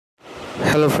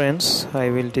Hello friends, I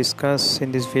will discuss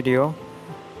in this video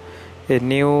a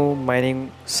new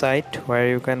mining site where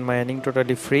you can mining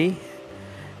totally free,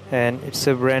 and it's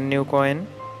a brand new coin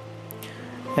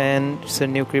and it's a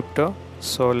new crypto.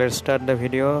 So let's start the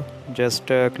video. Just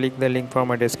click the link from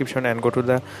my description and go to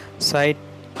the site.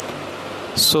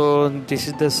 So this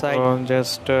is the site. So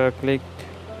just click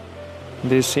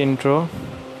this intro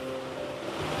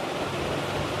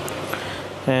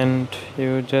and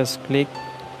you just click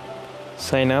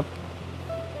sign up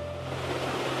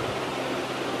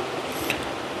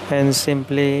and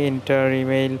simply enter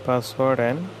email password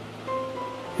and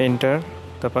enter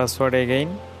the password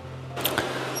again.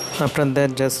 After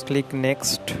that just click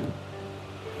next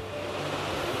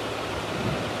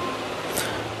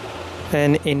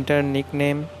and enter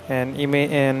nickname and email,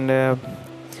 and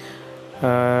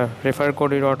refer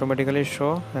code will automatically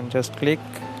show, and just click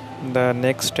the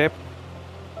next step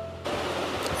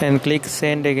and click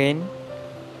send again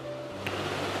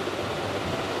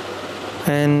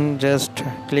and just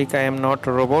click I am not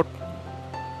a robot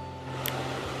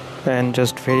and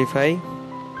just verify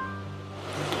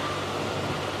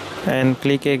and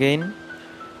click again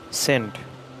send.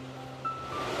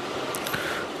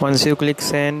 Once you click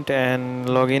send and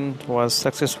login was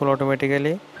successful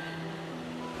automatically,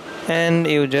 and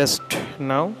you just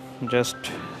now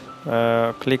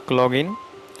click login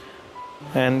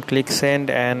and click send,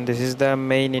 and this is the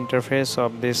main interface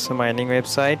of this mining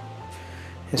website.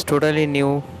 It's totally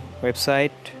new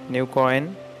website, new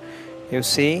coin. You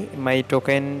see my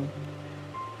token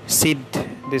Seidd.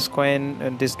 This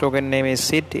coin, this token name is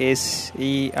Seidd,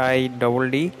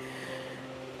 SEIDD,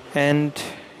 and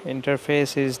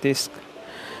interface is this,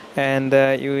 and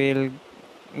you will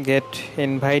get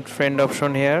invite friend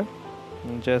option here.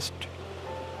 Just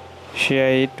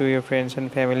share it to your friends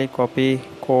and family, copy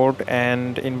code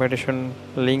and invitation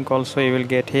link also you will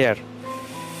get here,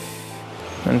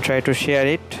 and try to share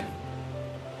it.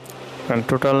 And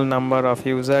total number of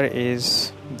user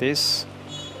is this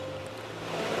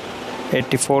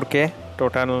 84k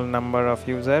total number of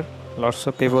user, lots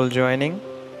of people joining.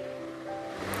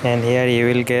 And here you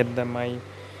will get the my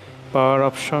power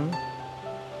option,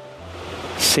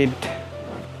 Seidd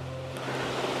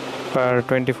per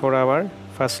 24 hour,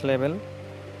 first level,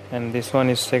 and this one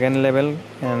is second level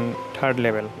and third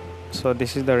level. So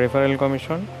this is the referral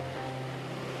commission.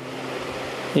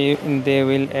 They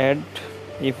will add,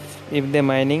 if the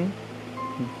mining,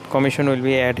 commission will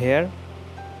be add here.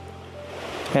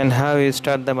 And how you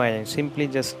start the mining? Simply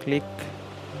just click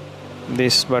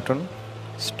this button,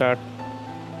 start,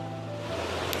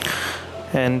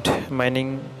 and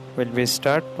mining will be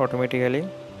start automatically,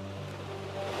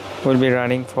 will be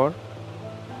running for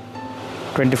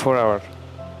 24 hours,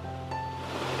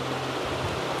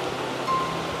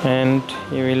 and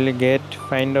you will get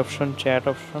find option, chat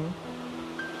option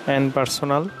and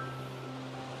personal.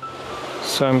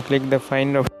 So I'm click the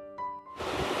find option.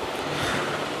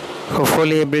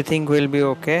 Hopefully everything will be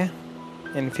okay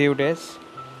in few days.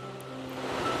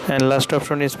 And last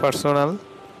option is personal.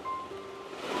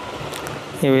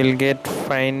 You will get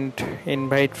find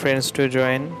invite friends to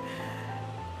join,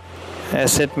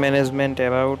 asset management,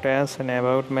 about us, and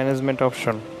about management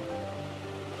option.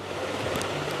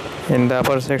 In the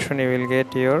upper section you will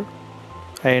get your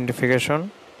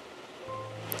identification,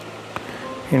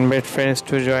 invite friends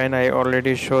to join. I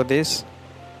already show this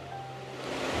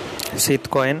Seidd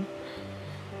coin.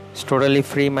 It's totally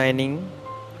free mining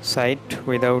site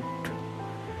without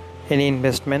any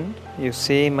investment. You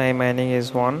see my mining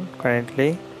is 1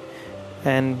 currently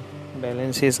and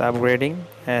balance is upgrading,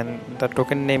 and the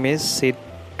token name is Seidd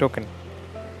token.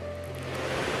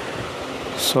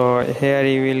 So here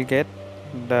you will get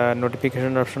the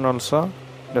notification option also.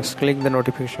 Just click the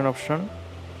notification option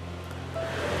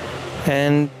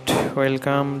and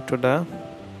welcome to the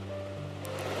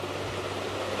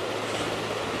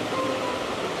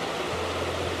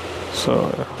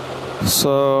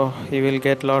so you will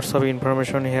get lots of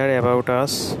information here about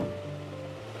us.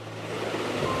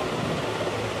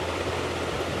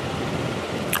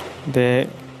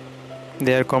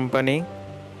 Their company,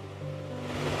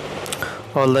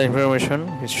 all the information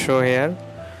is show here,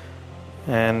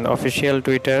 and official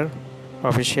Twitter,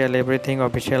 official everything,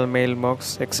 official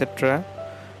mailbox, etc.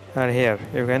 are here.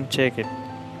 You can check it.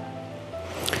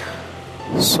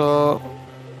 So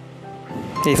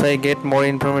if I get more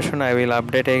information I will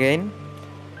update again.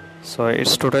 So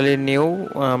it's totally new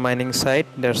mining site,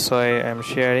 that's why I'm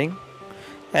sharing,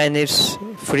 and it's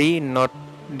free, not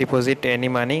deposit any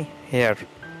money here,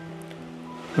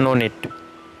 no need.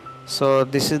 So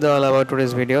this is all about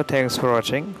today's video. Thanks for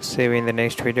watching. See you in the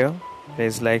next video.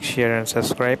 Please like, share and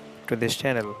subscribe to this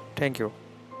channel. Thank you.